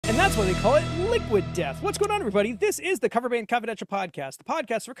That's why they call it liquid death. What's going on, everybody? This is the Cover Band Confidential Podcast, the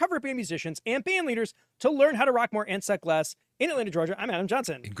podcast for cover band musicians and band leaders to learn how to rock more and suck less. In Atlanta, Georgia, I'm Adam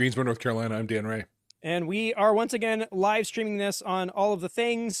Johnson. In Greensboro, North Carolina, I'm Dan Ray. And we are once again live streaming this on all of the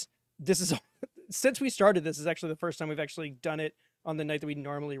things. This is, since we started, this is actually the first time we've actually done it on the night that we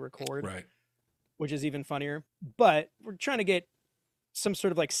normally record. Right. Which is even funnier. But we're trying to get some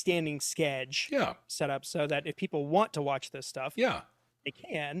sort of like standing sketch set up so that if people want to watch this stuff, they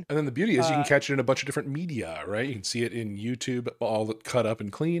can. And then the beauty is you can catch it in a bunch of different media, right? You can see it in YouTube, all cut up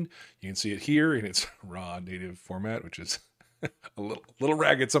and clean. You can see it here in its raw native format, which is a little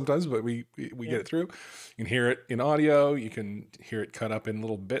ragged sometimes, but we get it through. You can hear it in audio. You can hear it cut up in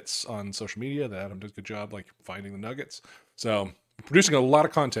little bits on social media. That Adam does a good job, like finding the nuggets. So we're producing a lot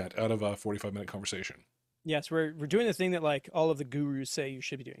of content out of a 45-minute conversation. Yes, we're doing the thing that like all of the gurus say you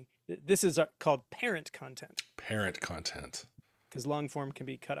should be doing. This is called parent content. Parent content. Because long form can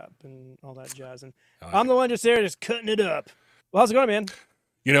be cut up and all that jazz. And I'm the one just there just cutting it up. Well, how's it going, man?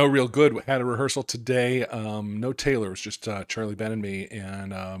 You know, real good. We had a rehearsal today. No Taylor. It was just Charlie, Ben, and me.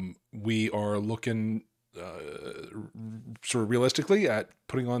 And we are looking sort of realistically at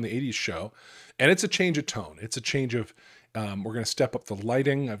putting on the 80s show. And it's a change of tone. It's a change of, we're going to step up the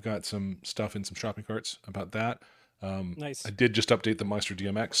lighting. I've got some stuff in some shopping carts about that. Nice. I did just update the Maestro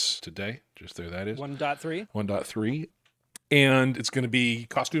DMX today. Just there that is. 1.3. 1.3. And it's going to be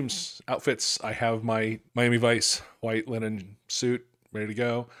costumes, outfits. I have my Miami Vice white linen suit ready to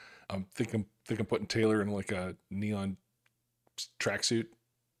go. I'm putting Taylor in like a neon tracksuit,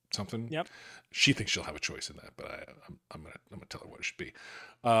 something. Yep. She thinks she'll have a choice in that, but I'm gonna tell her what it should be.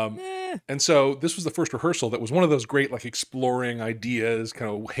 And so this was the first rehearsal that was one of those great like exploring ideas,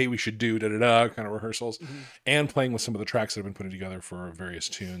 kind of hey we should do kind of rehearsals, and playing with some of the tracks that have been putting together for various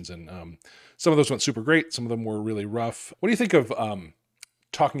tunes. And some of those went super great. Some of them were really rough. What do you think of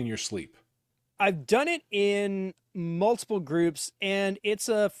talking in your sleep? I've done it in multiple groups, and it's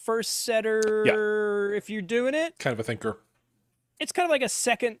a first setter if you're doing it. Kind of a thinker. It's kind of like a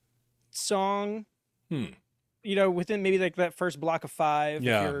second song. You know, within maybe like that first block of 5. If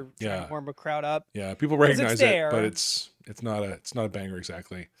you're trying to warm a crowd up. Yeah, people recognize it, but it's not a banger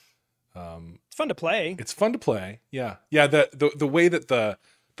exactly. It's fun to play. It's fun to play. Yeah. Yeah, the way that the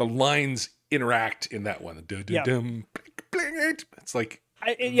lines interact in that one. It's like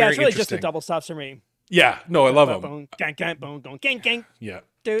it's really just the double stops for me. Yeah, no, I love them. Gang, gang, boom, boom, gang, gang. Yeah.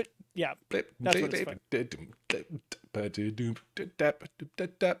 Dude, yeah. That's what it's fun.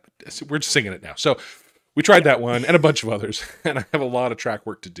 So we're just singing it now. So we tried that one and a bunch of others, and I have a lot of track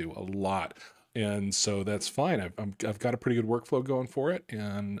work to do, a lot. And so that's fine. I've got a pretty good workflow going for it,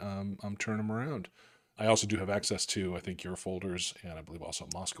 and I'm turning them around. I also do have access to, I think, your folders, and I believe also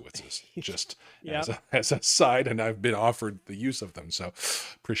Moskowitz's, just as a side, and I've been offered the use of them, so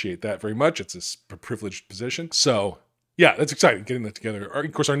appreciate that very much. It's a privileged position. So, yeah, that's exciting, getting that together.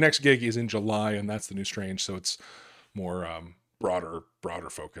 Of course, our next gig is in July, and that's the New Strange, so it's more broader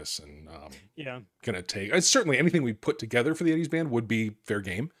focus, and going to take... certainly, anything we put together for the 80s band would be fair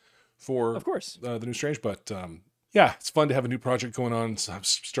game for, of course, the New Strange, but it's fun to have a new project going on. So I've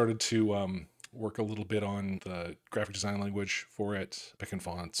started to... work a little bit on the graphic design language for it, picking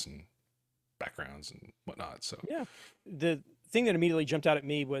fonts and backgrounds and whatnot. So the thing that immediately jumped out at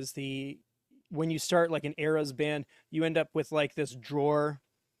me was when you start like an eras band, you end up with like this drawer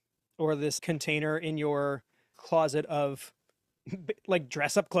or this container in your closet of like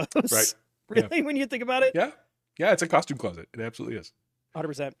dress up clothes. Right. Really, when you think about it. Yeah, it's a costume closet. It absolutely is.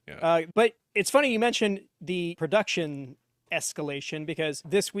 100%. Yeah. But it's funny you mentioned the production escalation, because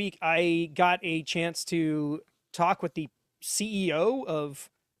this week I got a chance to talk with the CEO of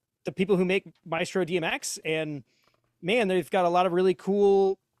the people who make Maestro DMX, and man, they had a lot of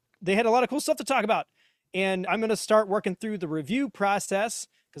cool stuff to talk about. And I'm going to start working through the review process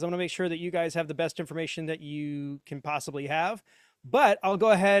because I want to make sure that you guys have the best information that you can possibly have. But I'll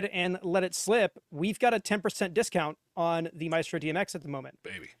go ahead and let it slip. We've got a 10% discount on the Maestro DMX at the moment.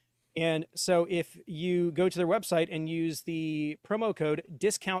 Baby. And so if you go to their website and use the promo code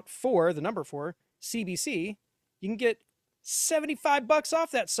discount4, the number 4, CBC, you can get $75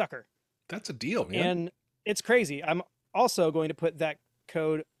 off that sucker. That's a deal, man. And it's crazy. I'm also going to put that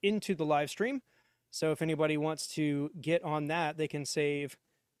code into the live stream. So if anybody wants to get on that, they can save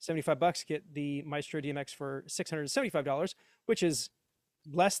 $75, get the Maestro DMX for $675, which is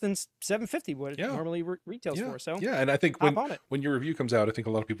less than $750 what it normally retails for. So and I think when your review comes out, I think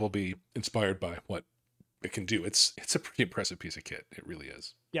a lot of people will be inspired by what it can do. It's a pretty impressive piece of kit. It really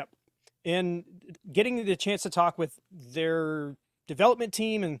is. Yep. And getting the chance to talk with their development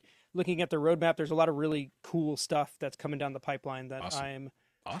team and looking at their roadmap, there's a lot of really cool stuff that's coming down the pipeline that awesome. I'm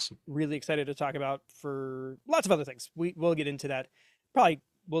Awesome. Really excited to talk about for lots of other things. We'll get into that. Probably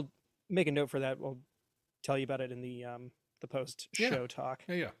we'll make a note for that. We'll tell you about it in the post show talk.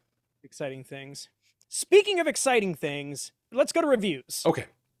 Yeah. Exciting things. Speaking of exciting things, let's go to reviews. Okay.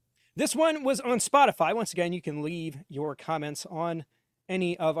 This one was on Spotify. Once again, you can leave your comments on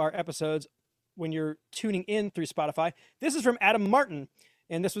any of our episodes when you're tuning in through Spotify. This is from Adam Martin,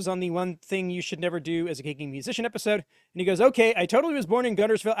 and this was on the One Thing You Should Never Do as a Gigging Musician episode. And he goes, okay, I totally was born in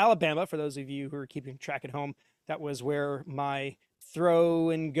Guntersville, Alabama. For those of you who are keeping track at home, that was where my throw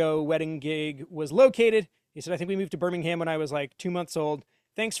and go wedding gig was located. He said, I think we moved to Birmingham when I was like 2 months old.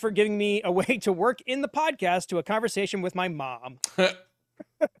 Thanks for giving me a way to work in the podcast to a conversation with my mom.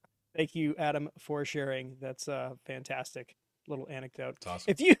 Thank you, Adam, for sharing. That's a fantastic little anecdote. That's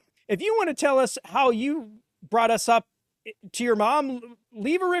awesome. If you want to tell us how you brought us up to your mom,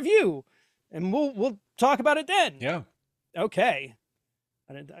 leave a review, and we'll talk about it then. Yeah. Okay.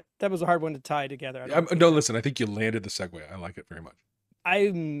 That was a hard one to tie together. No, listen, I think you landed the segue. I like it very much.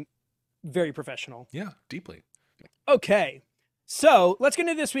 I'm very professional. Yeah, deeply. Okay. So let's get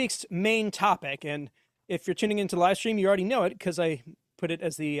into this week's main topic. And if you're tuning into the live stream, you already know it because I put it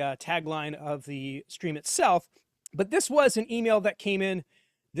as the tagline of the stream itself. But this was an email that came in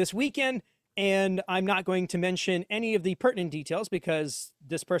this weekend, and I'm not going to mention any of the pertinent details because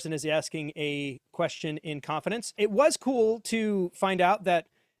this person is asking a question in confidence. It was cool to find out that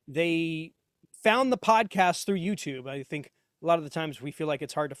they found the podcast through YouTube. I think a lot of the times we feel like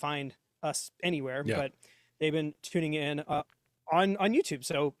it's hard to find us anywhere, but they've been tuning in on YouTube.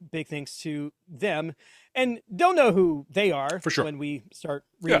 So big thanks to them, and they'll know who they are for sure when we start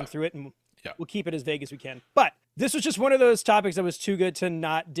reading through it, and we'll keep it as vague as we can. But this was just one of those topics that was too good to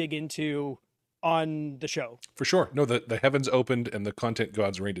not dig into on the show. For sure. No, the heavens opened and the content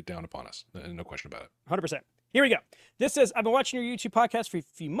gods rained it down upon us. No question about it. 100%. Here we go. This says, I've been watching your YouTube podcast for a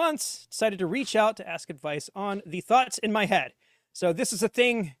few months, decided to reach out to ask advice on the thoughts in my head. So this is a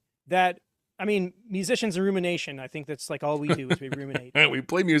thing that, I mean, musicians and rumination. I think that's like all we do is we ruminate. We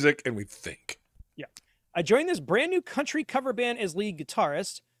play music and we think. Yeah. I joined this brand new country cover band as lead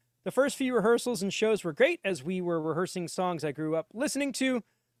guitarist. The first few rehearsals and shows were great as we were rehearsing songs I grew up listening to,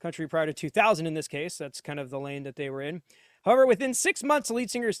 country prior to 2000 in this case. That's kind of the lane that they were in. However, within 6 months, the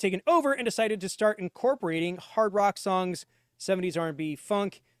lead singer has taken over and decided to start incorporating hard rock songs, 70s R&B,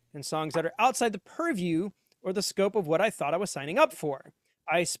 funk, and songs that are outside the purview or the scope of what I thought I was signing up for.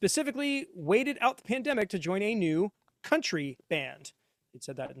 I specifically waited out the pandemic to join a new country band. It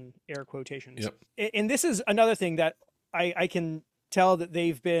said that in air quotations. Yep. And this is another thing that I can tell that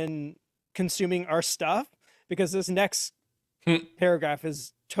they've been consuming our stuff, because this next paragraph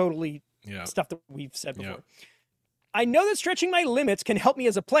is totally stuff that we've said before. Yep. I know that stretching my limits can help me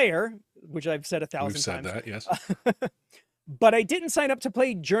as a player, which I've said 1,000 times. We've said that, yes. But I didn't sign up to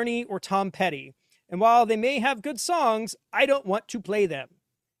play Journey or Tom Petty. And while they may have good songs, I don't want to play them.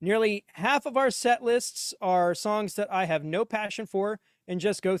 Nearly half of our set lists are songs that I have no passion for and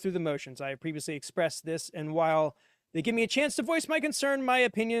just go through the motions. I have previously expressed this, and while they give me a chance to voice my concern, my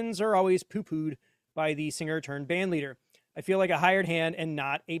opinions are always poo-pooed by the singer turned band leader. I feel like a hired hand and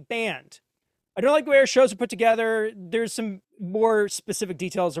not a band. I don't like the way our shows are put together. There's some more specific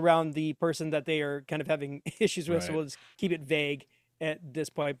details around the person that they are kind of having issues with, so we'll just keep it vague at this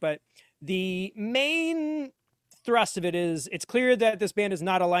point. But the main thrust of it is, it's clear that this band is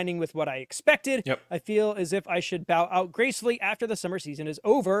not aligning with what I expected. Yep. I feel as if I should bow out gracefully after the summer season is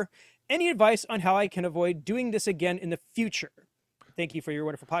over. Any advice on how I can avoid doing this again in the future? Thank you for your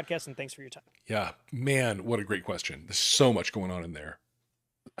wonderful podcast, and thanks for your time. Yeah, man, what a great question. There's so much going on in there.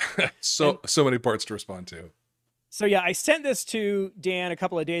 so many parts to respond to. So yeah, I sent this to Dan a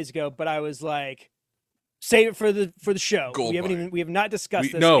couple of days ago, but I was like, save it for the show. We have not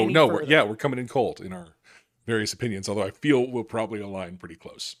discussed this. We're coming in cold in our various opinions, although I feel we'll probably align pretty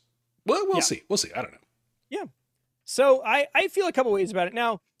close. Well, we'll see. I don't know. Yeah. So I feel a couple ways about it.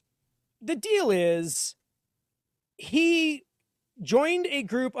 Now, the deal is, he joined a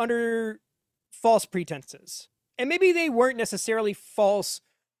group under false pretenses. And maybe they weren't necessarily false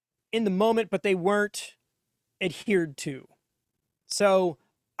in the moment, but they weren't adhered to. So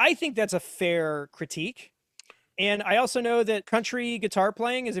I think that's a fair critique. And I also know that country guitar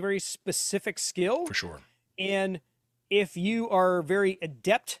playing is a very specific skill. For sure. And if you are very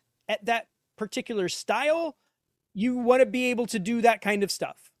adept at that particular style, you want to be able to do that kind of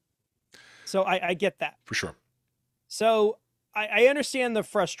stuff. So I get that. For sure. So I understand the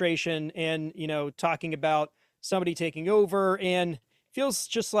frustration and, talking about somebody taking over, and feels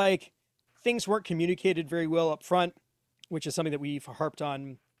just like things weren't communicated very well up front, which is something that we've harped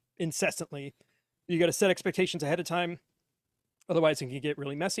on incessantly. You got to set expectations ahead of time Otherwise, it can get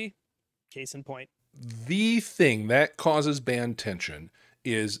really messy. Case in point. The thing that causes band tension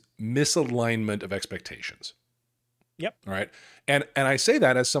is misalignment of expectations. Yep. All right. And I say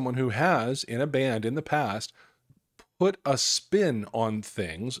that as someone who has, in a band in the past, put a spin on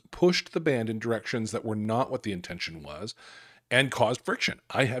things, pushed the band in directions that were not what the intention was, and caused friction.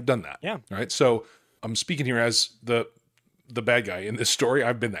 I have done that. Yeah. Right. So I'm speaking here as the bad guy in this story.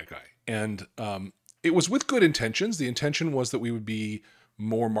 I've been that guy. And it was with good intentions. The intention was that we would be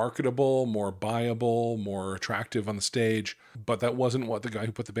more marketable, more buyable, more attractive on the stage. But that wasn't what the guy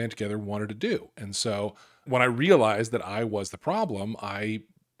who put the band together wanted to do. And so when I realized that I was the problem, I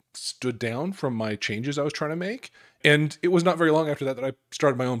stood down from my changes I was trying to make. And it was not very long after that that I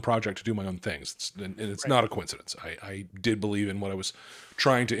started my own project to do my own things. And it's not a coincidence. I did believe in what I was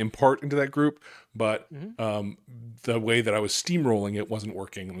trying to impart into that group, but the way that I was steamrolling it wasn't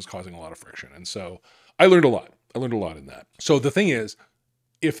working and was causing a lot of friction. And so I learned a lot. I learned a lot in that. So the thing is,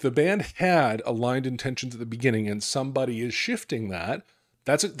 if the band had aligned intentions at the beginning and somebody is shifting that,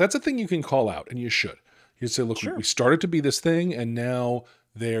 that's a thing you can call out, and you should. You say, look, we started to be this thing, and now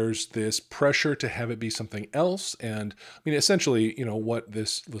there's this pressure to have it be something else. And I mean, essentially, what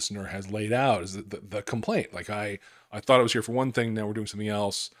this listener has laid out is the complaint. Like, I thought I was here for one thing, now we're doing something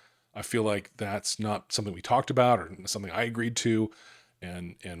else. I feel like that's not something we talked about or something I agreed to,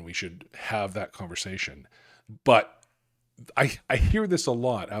 and we should have that conversation. But I hear this a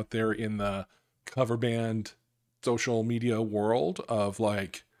lot out there in the cover band social media world of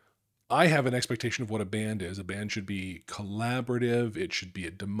like, I have an expectation of what a band is. A band should be collaborative. It should be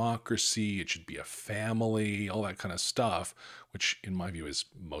a democracy. It should be a family, all that kind of stuff, which in my view is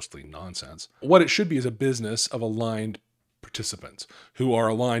mostly nonsense. What it should be is a business of aligned participants who are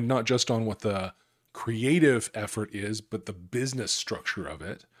aligned not just on what the creative effort is, but the business structure of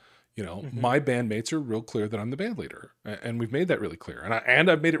it. My bandmates are real clear that I'm the band leader, and we've made that really clear.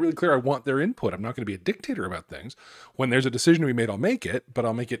 And I've made it really clear I want their input. I'm not going to be a dictator about things. When there's a decision to be made, I'll make it, but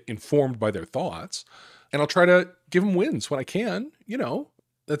I'll make it informed by their thoughts, and I'll try to give them wins when I can.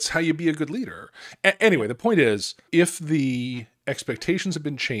 That's how you be a good leader. Anyway, the point is, if the expectations have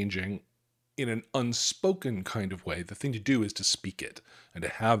been changing in an unspoken kind of way, the thing to do is to speak it and to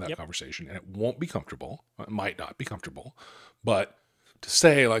have that conversation. And it won't be comfortable. It might not be comfortable, but to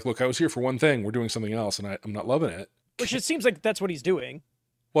say like, look, I was here for one thing, we're doing something else, and I'm not loving it. Which it seems like that's what he's doing.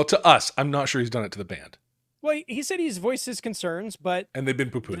 Well, to us, I'm not sure he's done it to the band. Well, he said he's voiced his concerns, but... And they've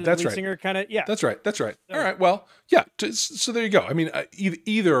been poo-pooed. That's right. Singer kind of, yeah. That's right. All right, well, yeah. So there you go. I mean,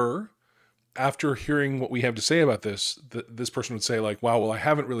 either after hearing what we have to say about this, this person would say like, wow, well, I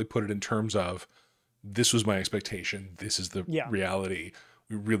haven't really put it in terms of this was my expectation. This is the reality.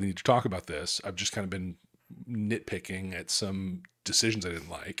 We really need to talk about this. I've just kind of been nitpicking at some decisions I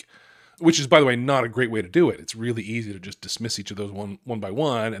didn't like, which is, by the way, not a great way to do it. It's really easy to just dismiss each of those one by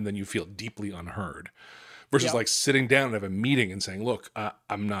one, and then you feel deeply unheard. Versus like sitting down and have a meeting and saying, look,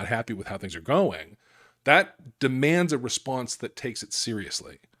 I'm not happy with how things are going. That demands a response that takes it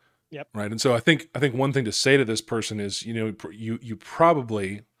seriously. Yep. Right. And so I think one thing to say to this person is, you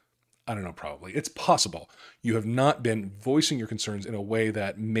probably, I don't know, probably, it's possible you have not been voicing your concerns in a way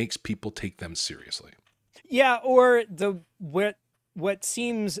that makes people take them seriously. Yeah, or what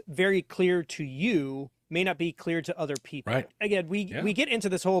seems very clear to you may not be clear to other people. Right. Again, we get into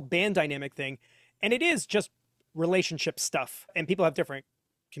this whole band dynamic thing, and it is just relationship stuff, and people have different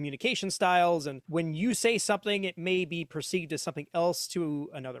communication styles, and when you say something, it may be perceived as something else to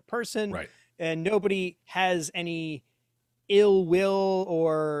another person. Right. And nobody has any ill will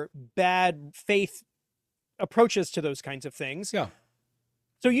or bad faith approaches to those kinds of things. Yeah.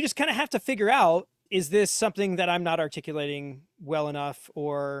 So you just kind of have to figure out, is this something that I'm not articulating well enough?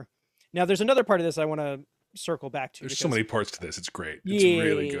 Or now there's another part of this I want to circle back to. There's so many parts to this. It's great. It's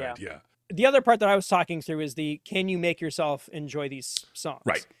really good. Yeah. The other part that I was talking through is can you make yourself enjoy these songs?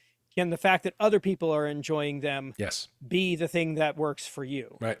 Right. Can the fact that other people are enjoying them be the thing that works for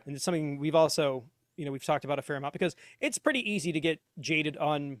you? Right. And it's something we've also, we've talked about a fair amount, because it's pretty easy to get jaded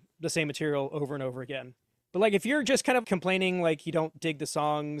on the same material over and over again. But like, if you're just kind of complaining, like you don't dig the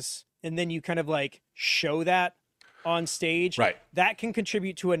songs, and then you kind of like show that on stage, right, that can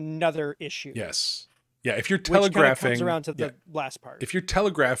contribute to another issue. Yes. Yeah. If you're telegraphing, which kind of comes around to the last part. If you're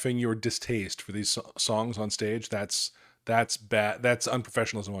telegraphing your distaste for these songs on stage, that's bad. That's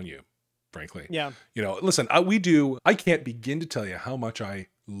unprofessionalism on you, frankly. Yeah. Listen, I can't begin to tell you how much I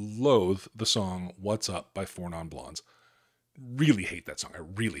loathe the song "What's Up" by Four Non Blondes. Really hate that song. I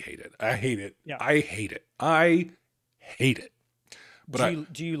really hate it. I hate it. Yeah. I hate it. I hate it.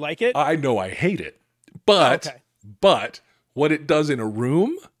 But do you like it? I know I hate it. But what it does in a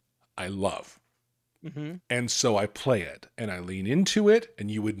room, I love. Hmm. And so I play it and I lean into it,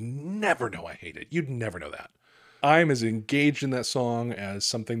 and you would never know I hate it. You'd never know that. I'm as engaged in that song as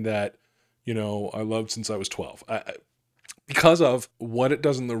something that, I loved since I was 12. Because of what it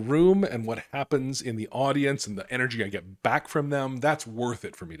does in the room and what happens in the audience and the energy I get back from them, that's worth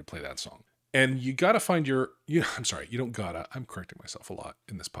it for me to play that song. And you got to find I'm sorry, you don't gotta, I'm correcting myself a lot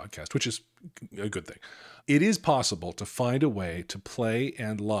in this podcast, which is a good thing. It is possible to find a way to play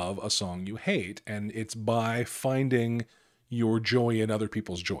and love a song you hate, and it's by finding your joy in other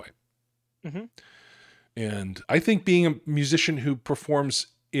people's joy. Hmm. And I think being a musician who performs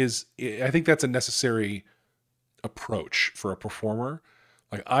I think that's a necessary approach for a performer.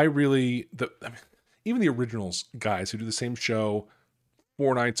 Like even the originals guys who do the same show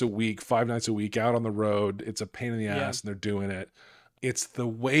 4 nights a week, 5 nights a week out on the road, it's a pain in the Yeah. ass and they're doing it. It's the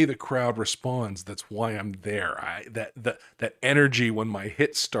way the crowd responds. That's why I'm there. That energy when my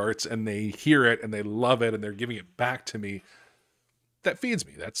hit starts and they hear it and they love it and they're giving it back to me, that feeds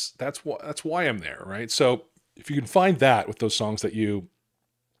me. That's why I'm there, right? So if you can find that with those songs that you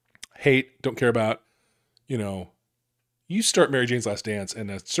hate, don't care about, you start Mary Jane's Last Dance and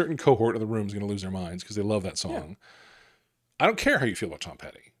a certain cohort of the room is going to lose their minds because they love that song. Yeah. I don't care how you feel about Tom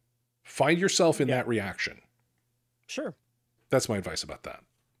Petty. Find yourself in Yeah. that reaction. Sure. That's my advice about that.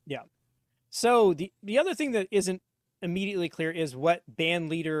 Yeah. So the other thing that isn't immediately clear is what band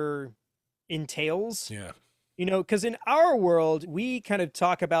leader entails. Yeah. Because in our world, we kind of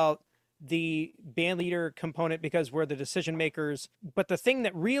talk about the band leader component because we're the decision makers. But the thing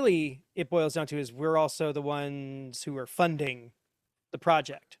that really it boils down to is we're also the ones who are funding the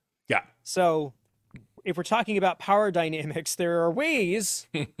project. Yeah. So if we're talking about power dynamics, there are ways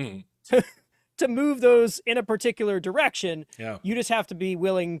to move those in a particular direction. Yeah. You just have to be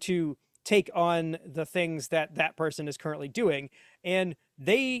willing to take on the things that that person is currently doing. And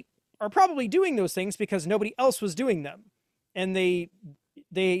they are probably doing those things because nobody else was doing them. And they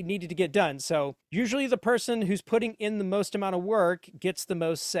needed to get done. So usually the person who's putting in the most amount of work gets the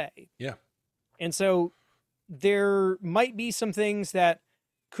most say. Yeah. And so there might be some things that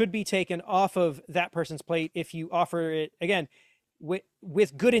could be taken off of that person's plate if you offer it, again,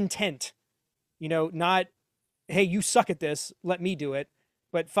 with good intent. Not, hey, you suck at this, let me do it,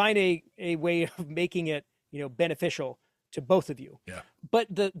 but find a way of making it, beneficial to both of you. Yeah. But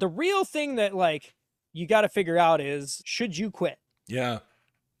the real thing that you got to figure out is, should you quit? Yeah.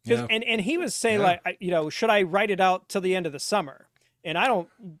 Yeah. And he was saying should I write it out till the end of the summer? And I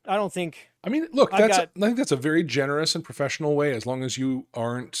don't think. I mean, look, I think that's a very generous and professional way. As long as you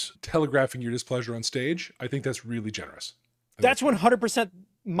aren't telegraphing your displeasure on stage, I think that's really generous. That's 100%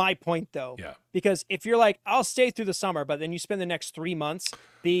 my point, though. Yeah. Because if you're like, I'll stay through the summer, but then you spend the next 3 months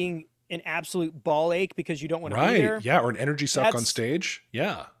being an absolute ball ache because you don't want to be there. Yeah, or an energy suck on stage.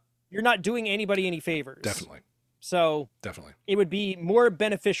 Yeah. You're not doing anybody any favors. Definitely. So definitely, it would be more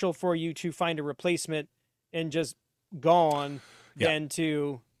beneficial for you to find a replacement and just go on than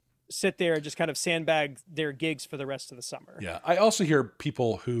to sit there and just kind of sandbag their gigs for the rest of the summer. Yeah. I also hear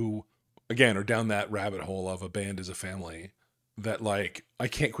people who, again, are down that rabbit hole of a band as a family that I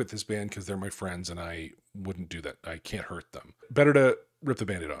can't quit this band because they're my friends and I wouldn't do that. I can't hurt them. Better to rip the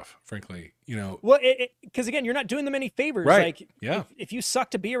Band-Aid off, frankly, Well, because again, you're not doing them any favors. Right. If you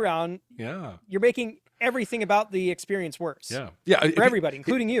suck to be around, you're making everything about the experience worse. Yeah. For everybody,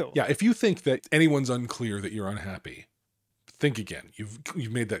 including you. Yeah. If you think that anyone's unclear that you're unhappy, think again.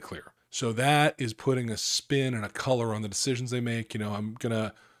 You've made that clear. So that is putting a spin and a color on the decisions they make. I'm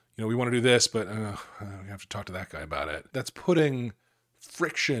gonna, we want to do this, but I have to talk to that guy about it. That's putting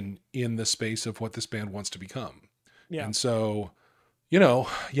friction in the space of what this band wants to become. Yeah. And so, hey,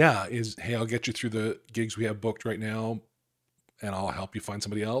 I'll get you through the gigs we have booked right now, and I'll help you find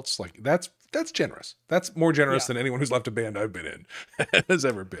somebody else. That's generous. That's more generous than anyone who's left a band I've been in has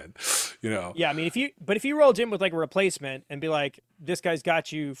ever been, Yeah. I mean, if you rolled in with a replacement and be like, this guy's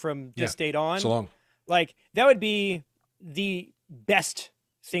got you from this date on, so long. That would be the best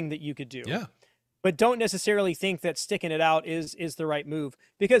thing that you could do. Yeah. But don't necessarily think that sticking it out is the right move,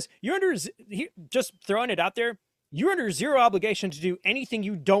 because you're just throwing it out there. You're under zero obligation to do anything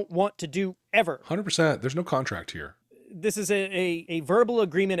you don't want to do ever. 100%. There's no contract here. This is a verbal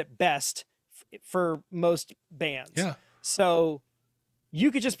agreement at best for most bands. Yeah. So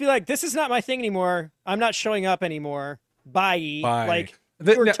you could just be like, this is not my thing anymore. I'm not showing up anymore. Bye.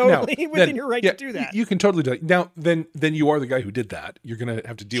 You're totally within your right to do that. You can totally do it. Now, then you are the guy who did that. You're going to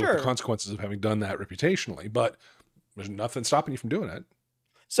have to deal with the consequences of having done that reputationally, but there's nothing stopping you from doing it.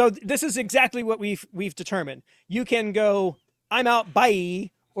 So this is exactly what we've determined. You can go, I'm out,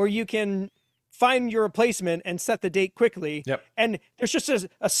 bye, or you can find your replacement and set the date quickly. Yep. And there's just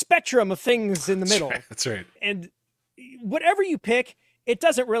a spectrum of things in the middle. That's right. And whatever you pick, it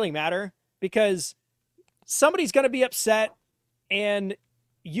doesn't really matter because somebody's going to be upset, and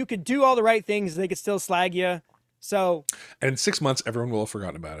you could do all the right things. They could still slag you. So, and in 6 months, everyone will have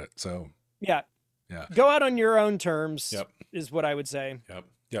forgotten about it. So yeah. Yeah. Go out on your own terms. Yep. Is what I would say. Yep.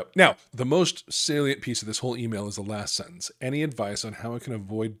 Yep. Now, the most salient piece of this whole email is the last sentence. Any advice on how I can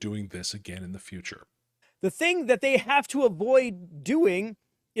avoid doing this again in the future? The thing that they have to avoid doing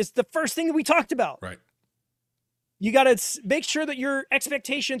is the first thing that we talked about. Right. You got to make sure that your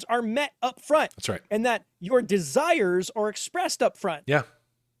expectations are met up front. That's right. And that your desires are expressed up front. Yeah.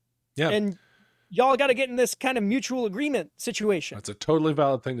 Yeah. And y'all got to get in this kind of mutual agreement situation. That's a totally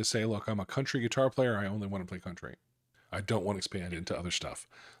valid thing to say. Look, I'm a country guitar player. I only want to play country. I don't want to expand into other stuff.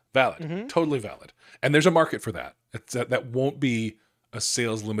 Valid. Totally valid. And there's a market for that. That won't be a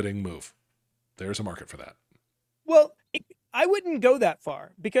sales limiting move. There's a market for that. Well, I wouldn't go that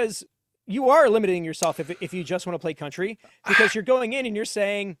far because you are limiting yourself if you just want to play country, because you're going in and you're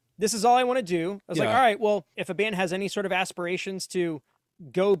saying, this is all I want to do. I was like, all right, well, if a band has any sort of aspirations to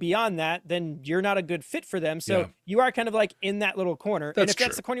go beyond that, then you're not a good fit for them. So you are kind of like in that little corner. And if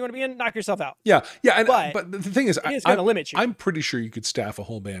that's the corner you want to be in, knock yourself out. Yeah. Yeah. And, but the thing is, it's going to limit you. I'm pretty sure you could staff a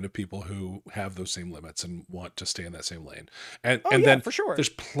whole band of people who have those same limits and want to stay in that same lane. And then for sure, there's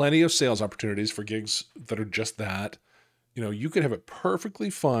plenty of sales opportunities for gigs that are just that. You know, you could have a perfectly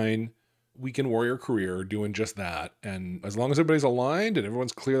fine weekend warrior career doing just that. And as long as everybody's aligned and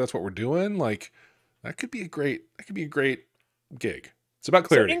everyone's clear that's what we're doing, like that could be a great gig. It's about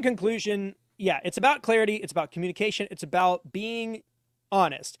clarity. So in conclusion, it's about clarity. It's about communication. It's about being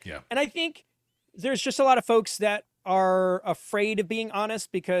honest. Yeah. And I think there's just a lot of folks that are afraid of being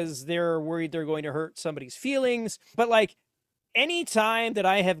honest because they're worried they're going to hurt somebody's feelings. But like any time that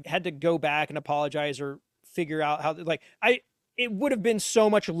I have had to go back and apologize or figure out how, it would have been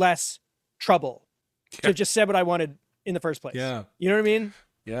so much less trouble to have just said what I wanted in the first place. Yeah. You know what I mean?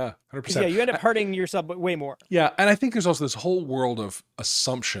 Yeah, 100%. Yeah, you end up hurting yourself way more. Yeah, and I think there's also this whole world of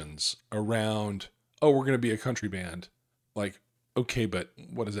assumptions around, we're going to be a country band. Like, okay, but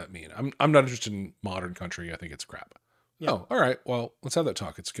what does that mean? I'm not interested in modern country. I think it's crap. Yeah. Oh, all right. Well, let's have that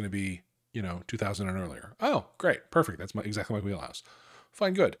talk. It's going to be, 2000 and earlier. Oh, great. Perfect. That's exactly my wheelhouse.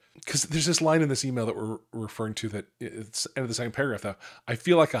 Fine, good. Because there's this line in this email that we're referring to that it's end of the second paragraph, though. I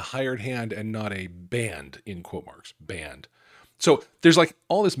feel like a hired hand and not a band, in quote marks, band. So there's like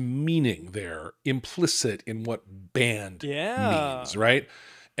all this meaning there implicit in what band means, right?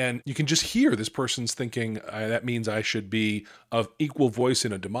 And you can just hear this person's thinking, that means I should be of equal voice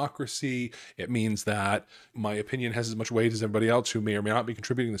in a democracy. It means that my opinion has as much weight as everybody else who may or may not be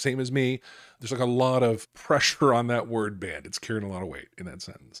contributing the same as me. There's like a lot of pressure on that word band. It's carrying a lot of weight in that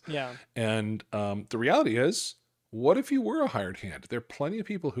sentence. Yeah. And the reality is, what if you were a hired hand? There are plenty of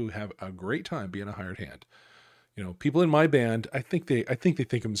people who have a great time being a hired hand. People in my band, I think they think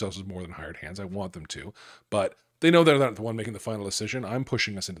of themselves as more than hired hands. I want them to, but they know they're not the one making the final decision. I'm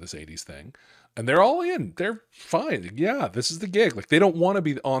pushing us into this 80s thing, and they're all in. They're fine. Yeah, this is the gig. Like they don't want to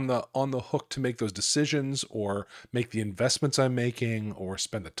be on the hook to make those decisions or make the investments I'm making or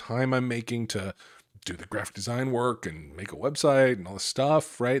spend the time I'm making to do the graphic design work and make a website and all this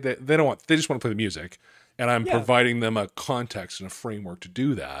stuff, right? They don't want. They just want to play the music, and I'm providing them a context and a framework to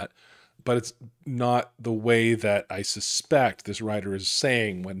do that. But it's not the way that I suspect this writer is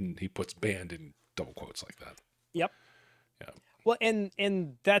saying when he puts band in double quotes like that. Yep. Yeah. Well,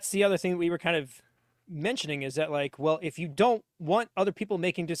 and that's the other thing that we were kind of mentioning is that like, well, if you don't want other people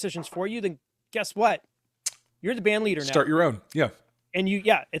making decisions for you, then guess what? You're the band leader now. Start your own. Yeah. And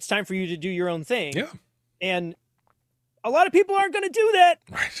it's time for you to do your own thing. Yeah. And a lot of people aren't going to do that.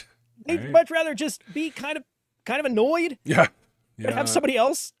 Right. They'd much rather just be kind of annoyed. Yeah. And have somebody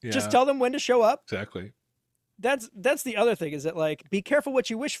else just tell them when to show up. Exactly. That's the other thing is that like, be careful what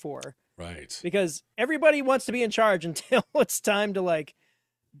you wish for. Right. Because everybody wants to be in charge until it's time to like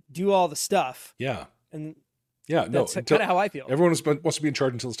do all the stuff. Yeah. And that's kind of how I feel. Everyone wants to be in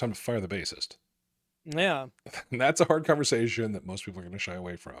charge until it's time to fire the bassist. Yeah. And that's a hard conversation that most people are going to shy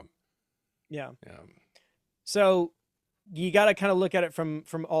away from. Yeah. Yeah. So you got to kind of look at it from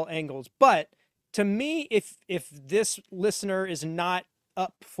all angles. But to me, if this listener is not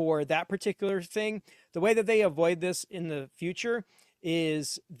up for that particular thing, the way that they avoid this in the future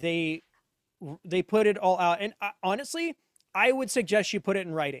is they put it all out. And honestly, I would suggest you put it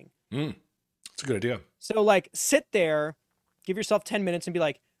in writing. That's a good idea. So like sit there, give yourself 10 minutes and be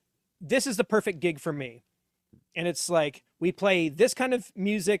like, this is the perfect gig for me. And it's like, we play this kind of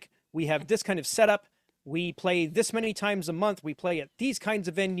music. We have this kind of setup. We play this many times a month. We play at these kinds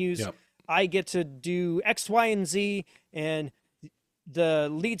of venues. Yep. I get to do X, Y, and Z, and the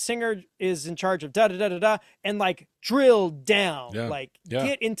lead singer is in charge of da da da da da, and like drill down, Yeah. like Yeah.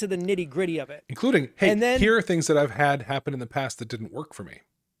 get into the nitty gritty of it. Including, hey, And then, here are things that I've had happen in the past that didn't work for me.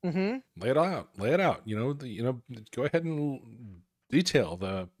 mm-hmm. Lay it out. Lay it out. Go ahead and detail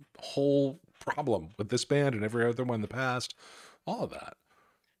the whole problem with this band and every other one in the past. All of that.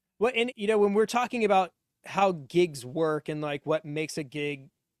 Well, and when we're talking about how gigs work and like what makes a gig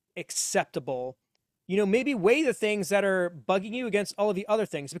acceptable, maybe weigh the things that are bugging you against all of the other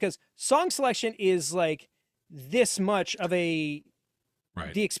things, because song selection is like this much of the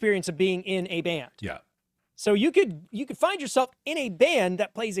experience of being in a band. Yeah. So you could find yourself in a band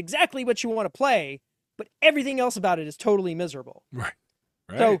that plays exactly what you want to play, but everything else about it is totally miserable. Right.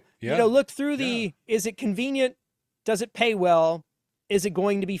 So, look through is it convenient? Does it pay well? Is it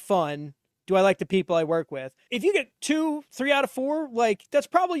going to be fun? Do I like the people I work with? If you get 2, 3 out of 4, like that's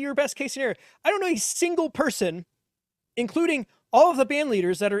probably your best case scenario. I don't know a single person, including all of the band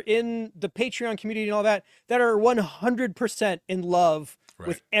leaders that are in the Patreon community and all that are 100% in love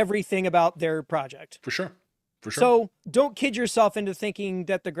with everything about their project. For sure. So don't kid yourself into thinking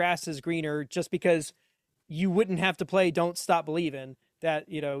that the grass is greener just because you wouldn't have to play Don't Stop Believin', that,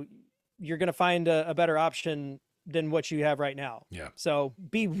 you're going to find a better option than what you have right now. Yeah. So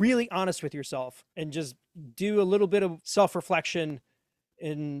be really honest with yourself and just do a little bit of self-reflection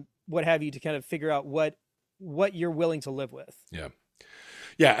and what have you to kind of figure out what you're willing to live with. Yeah.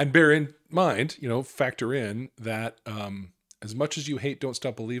 Yeah. And bear in mind, factor in that as much as you hate Don't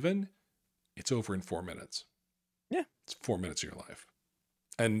Stop Believin', it's over in 4 minutes. Yeah. It's 4 minutes of your life.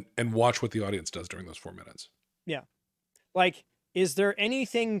 And watch what the audience does during those 4 minutes. Yeah. Like, is there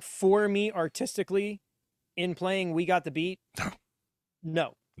anything for me artistically in playing We Got the Beat?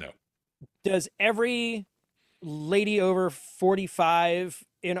 No. Does every lady over 45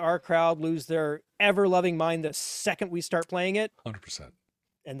 in our crowd lose their ever loving mind the second we start playing it? 100%.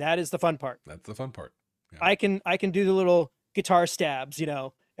 And that is the fun part. That's the fun part. Yeah. I can do the little guitar stabs,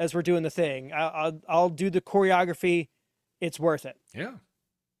 as we're doing the thing. I'll do the choreography. It's worth it. Yeah.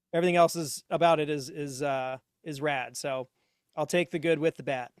 Everything else about it is rad. So I'll take the good with the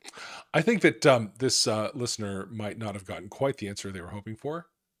bad. I think that this listener might not have gotten quite the answer they were hoping for,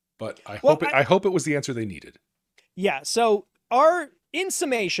 but I hope it was the answer they needed. Yeah. So in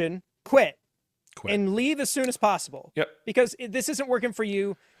summation, quit and leave as soon as possible. Yep. Because this isn't working for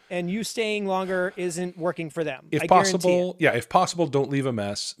you, and you staying longer isn't working for them. If possible, don't leave a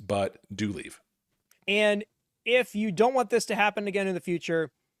mess, but do leave. And if you don't want this to happen again in the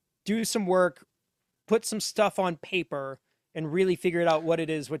future, do some work, put some stuff on paper, and really figure it out what it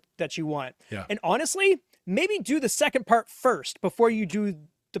is that you want. Yeah. And honestly, maybe do the second part first before you do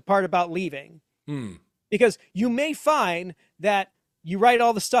the part about leaving. Because you may find that you write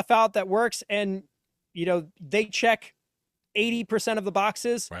all the stuff out that works and, they check 80% of the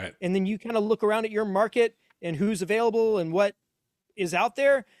boxes. Right. And then you kind of look around at your market and who's available and what is out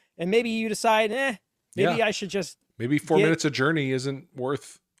there. And maybe you decide, maybe I should just... Maybe 4 minutes of journey isn't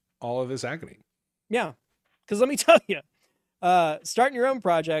worth all of this agony. Yeah. Because let me tell you, starting your own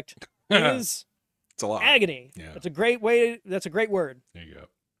project is it's a lot. Agony. Yeah. That's a great word. There you go.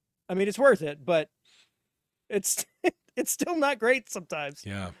 I mean, it's worth it, but it's still not great sometimes.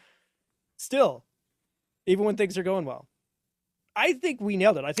 Yeah. Still, even when things are going well. I think we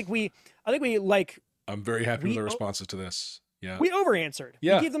nailed it. I think we I'm very happy with the responses to this. Yeah. We over-answered.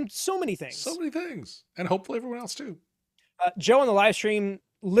 Yeah. We gave them so many things. And hopefully everyone else too. Joe on the live stream,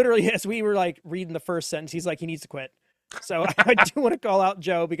 literally as we were like reading the first sentence, he's like, he needs to quit. So I do want to call out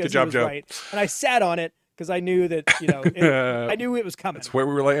Joe because he was Joe. right. And I sat on it because I knew that, I knew it was coming. That's where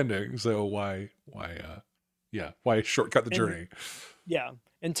we were landing. So why shortcut the journey? Yeah.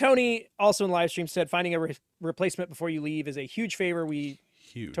 And Tony also in live stream said, finding a replacement before you leave is a huge favor. We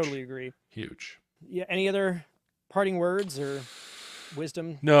totally agree. Huge. Yeah. Any other parting words or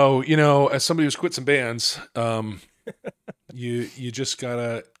wisdom? No, as somebody who's quit some bands, you just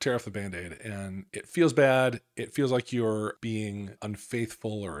gotta tear off the Band-Aid, and it feels bad. It feels like you're being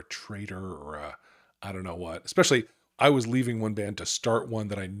unfaithful or a traitor or I don't know what. Especially, I was leaving one band to start one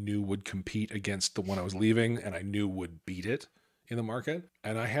that I knew would compete against the one I was leaving, and I knew would beat it in the market.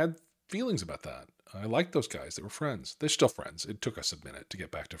 And I had feelings about that. I liked those guys. They were friends. They're still friends. It took us a minute to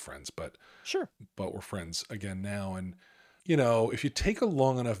get back to friends, but sure. But we're friends again now. And if you take a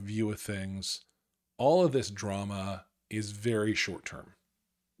long enough view of things, all of this drama is very short term.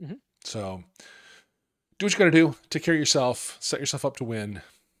 Mm-hmm. So do what you got to do. Take care of yourself. Set yourself up to win.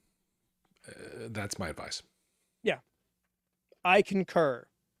 That's my advice. Yeah, I concur.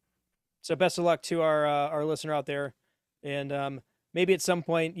 So best of luck to our listener out there. And maybe at some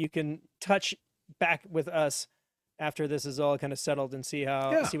point you can touch back with us after this is all kind of settled and see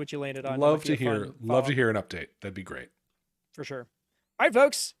what you landed on. Love to hear an update. That'd be great. For sure. All right,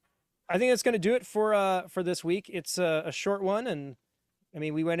 folks. I think that's going to do it for this week. It's a short one, and I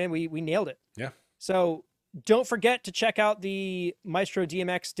mean, we went in, we nailed it. Yeah. So don't forget to check out the Maestro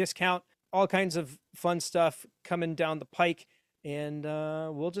DMX discount. All kinds of fun stuff coming down the pike, and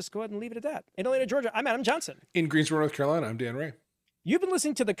we'll just go ahead and leave it at that. In Atlanta, Georgia, I'm Adam Johnson. In Greensboro, North Carolina, I'm Dan Ray. You've been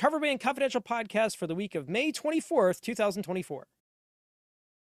listening to the Cover Band Confidential podcast for the week of May 24th, 2024.